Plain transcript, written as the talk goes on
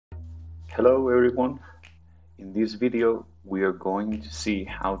Hello everyone. In this video we are going to see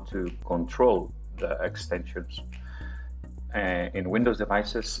how to control the extensions in Windows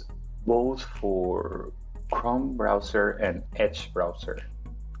devices, both for Chrome browser and Edge browser.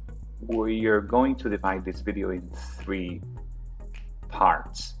 We are going to divide this video in three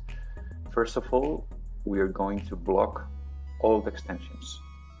parts. First of all, we are going to block all the extensions.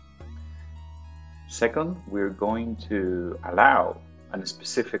 Second, we're going to allow a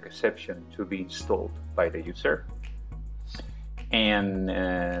specific exception to be installed by the user. And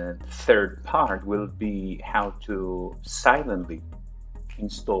the third part will be how to silently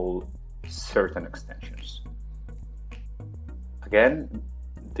install certain extensions. Again,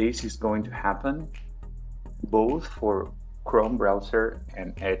 this is going to happen both for Chrome browser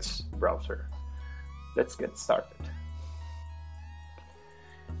and Edge browser. Let's get started.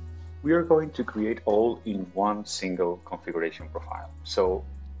 We are going to create all in one single configuration profile. So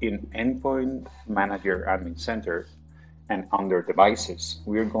in Endpoint Manager Admin Center and under Devices,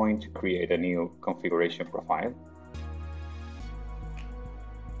 we are going to create a new configuration profile.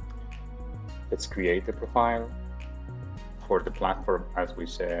 Let's create the profile for the platform, as we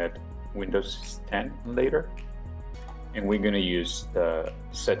said, Windows 10 later. And we're going to use the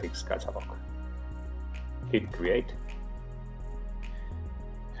settings catalog. Hit create.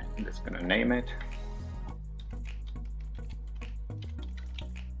 I'm just going to name it.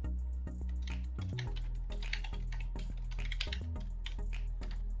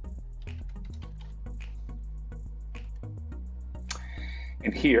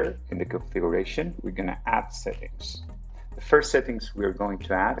 And here in the configuration, we're going to add settings. The first settings we're going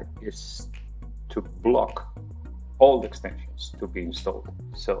to add is to block all the extensions to be installed.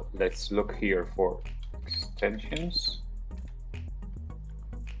 So let's look here for extensions.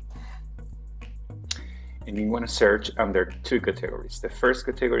 And you want to search under two categories. The first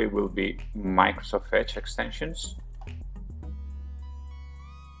category will be Microsoft Edge extensions.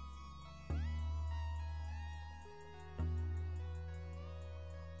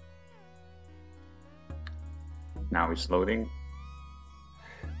 Now it's loading.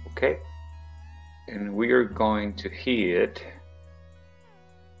 Okay. And we are going to hit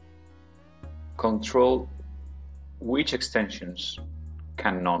control which extensions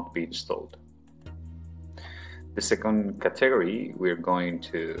cannot be installed. The second category we're going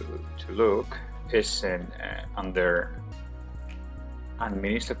to look is under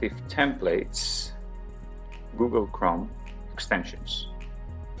administrative templates, Google Chrome extensions.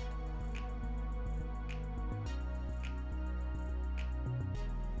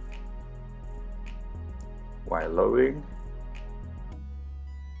 While loading.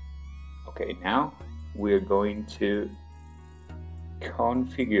 Okay, now we're going to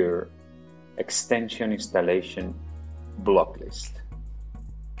configure extension installation block list.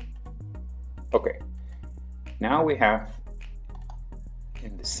 Okay, now we have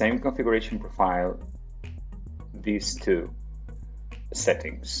in the same configuration profile these two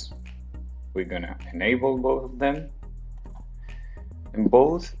settings. We're gonna enable both of them, and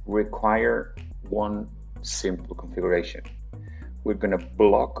both require one simple configuration. We're gonna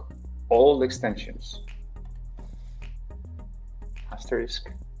block all the extensions,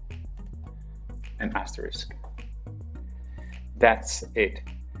 asterisk and asterisk. That's it.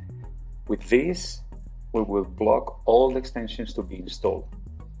 With this, we will block all the extensions to be installed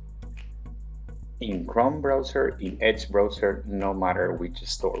in Chrome browser, in Edge browser, no matter which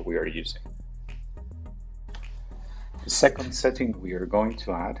store we are using. The second setting we are going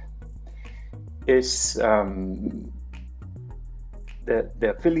to add is the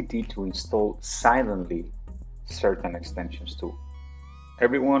ability to install silently certain extensions to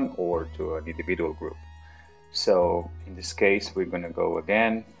everyone or to an individual group. So in this case, we're going to go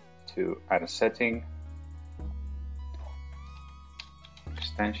again to add a setting,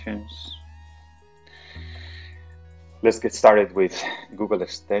 extensions. Let's get started with Google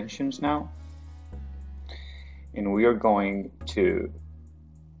extensions now. And we are going to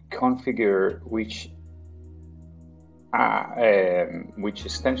configure which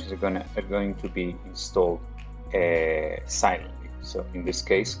extensions are going to be installed silently. So in this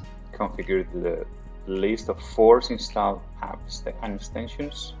case, configure the list of force installed apps and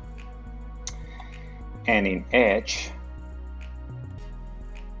extensions. And in Edge,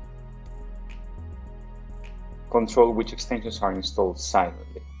 control which extensions are installed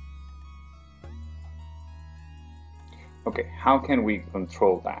silently. Okay, how can we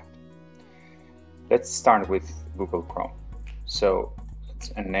control that? Let's start with Google Chrome. So let's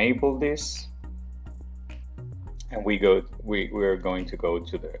enable this. And we are going to go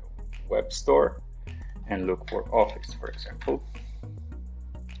to the web store and look for Office, for example.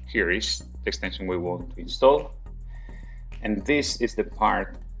 here is the extension we want to install, and this is the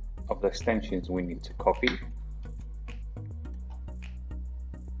part of the extensions we need to copy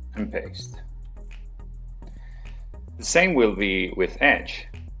and paste. The same will be with Edge.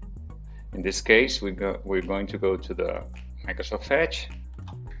 In this case, we're going to go to the Microsoft Edge,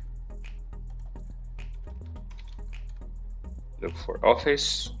 look for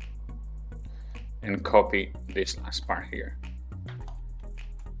Office, and copy this last part here.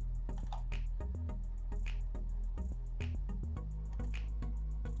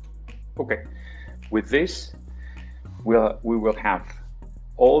 Okay, with this, we will have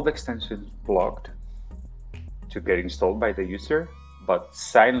all the extensions blocked to get installed by the user, but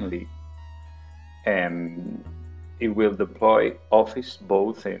silently it will deploy Office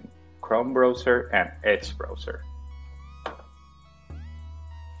both in Chrome browser and Edge browser.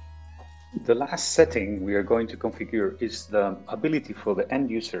 The last setting we are going to configure is the ability for the end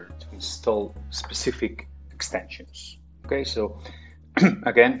user to install specific extensions. Okay, so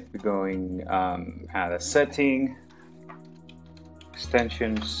again, we're going add a setting,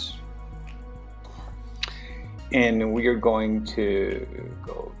 extensions, and we are going to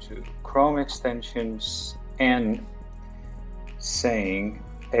go to Chrome extensions and saying,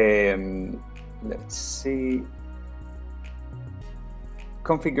 let's see,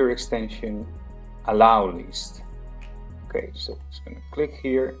 configure extension allow list. Okay, so it's going to click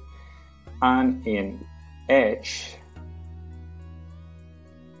here, and in Edge,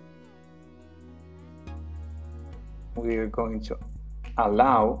 we are going to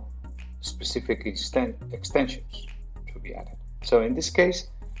allow specific extensions to be added. So in this case,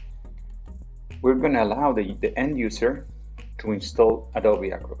 we're going to allow the end user to install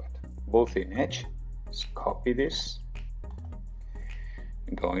Adobe Acrobat, both in Edge. Let's copy this.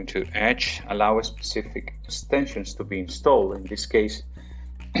 I'm going to Edge, allow specific extensions to be installed. In this case,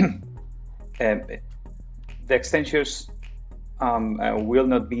 the extensions will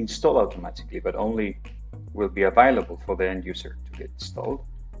not be installed automatically, but only will be available for the end user to get installed.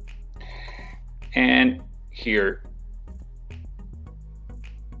 And here,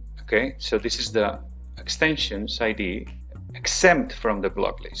 okay, so this is the extensions ID exempt from the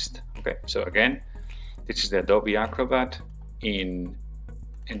block list. Okay, so again, this is the Adobe Acrobat in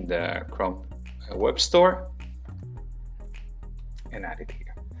the Chrome Web Store, and add it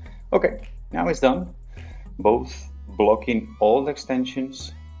here. Okay, now it's done. Both blocking all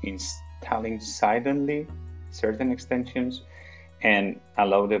extensions, installing silently certain extensions, and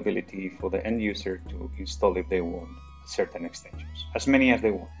allow the ability for the end user to install if they want certain extensions, as many as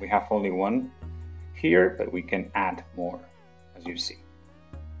they want. We have only one here, but we can add more, as you see.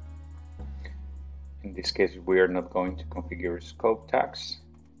 In this case, we are not going to configure scope tags.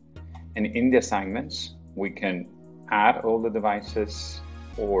 And in the assignments, we can add all the devices,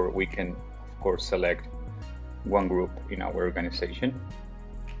 or we can, of course, select one group in our organization.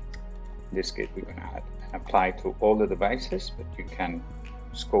 In this case, we're going to add and apply to all the devices, but you can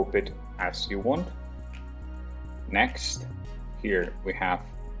scope it as you want. Next, here we have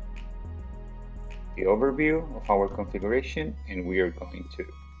the overview of our configuration, and we are going to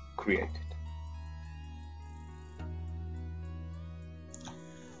create it.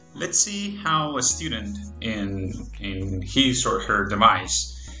 Let's see how a student in his or her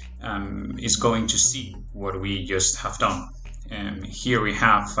device is going to see what we just have done. Here we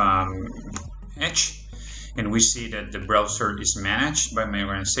have Edge, and we see that the browser is managed by my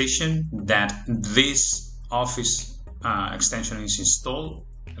organization, that this Office extension is installed,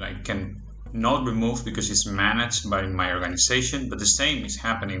 that I can not remove because it's managed by my organization, but the same is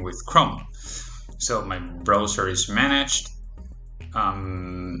happening with Chrome. So my browser is managed,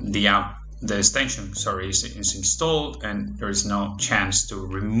 the extension, is installed, and there is no chance to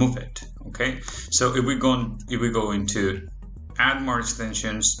remove it. Okay, so if we go into add more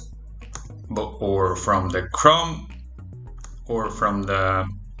extensions, or from the Chrome or from the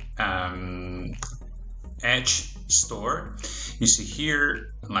Edge store, you see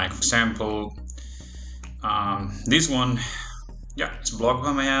here, like for example, this one, yeah, it's blocked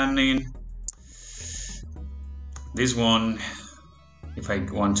by my admin. This one, if I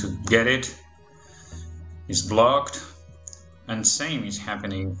want to get it, is blocked, and same is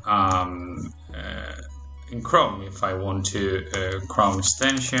happening in Chrome. If I want to Chrome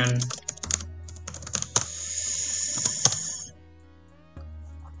extension,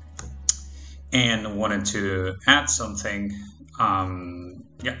 and wanted to add something,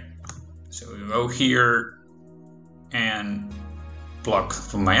 yeah, so we go here and block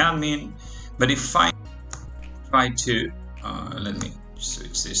from my admin. But if I try to let me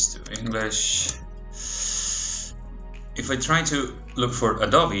switch this to English. If I try to look for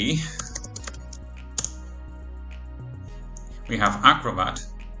Adobe, we have Acrobat.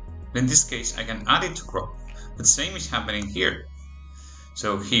 In this case, I can add it to Chrome. The same is happening here.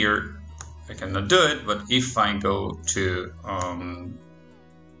 So here, I cannot do it, but if I go to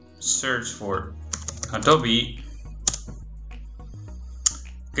search for Adobe,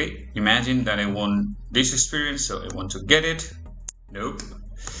 okay, imagine that I want this experience, so I want to get it. Nope.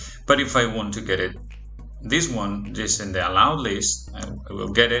 But if I want to get it, this one, just in the allowed list, I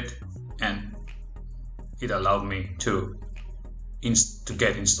will get it, and it allowed me to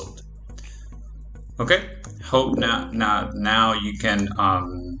get installed. Okay, hope now you can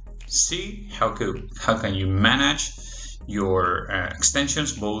see how can you manage your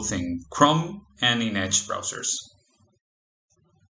extensions both in Chrome and in Edge browsers.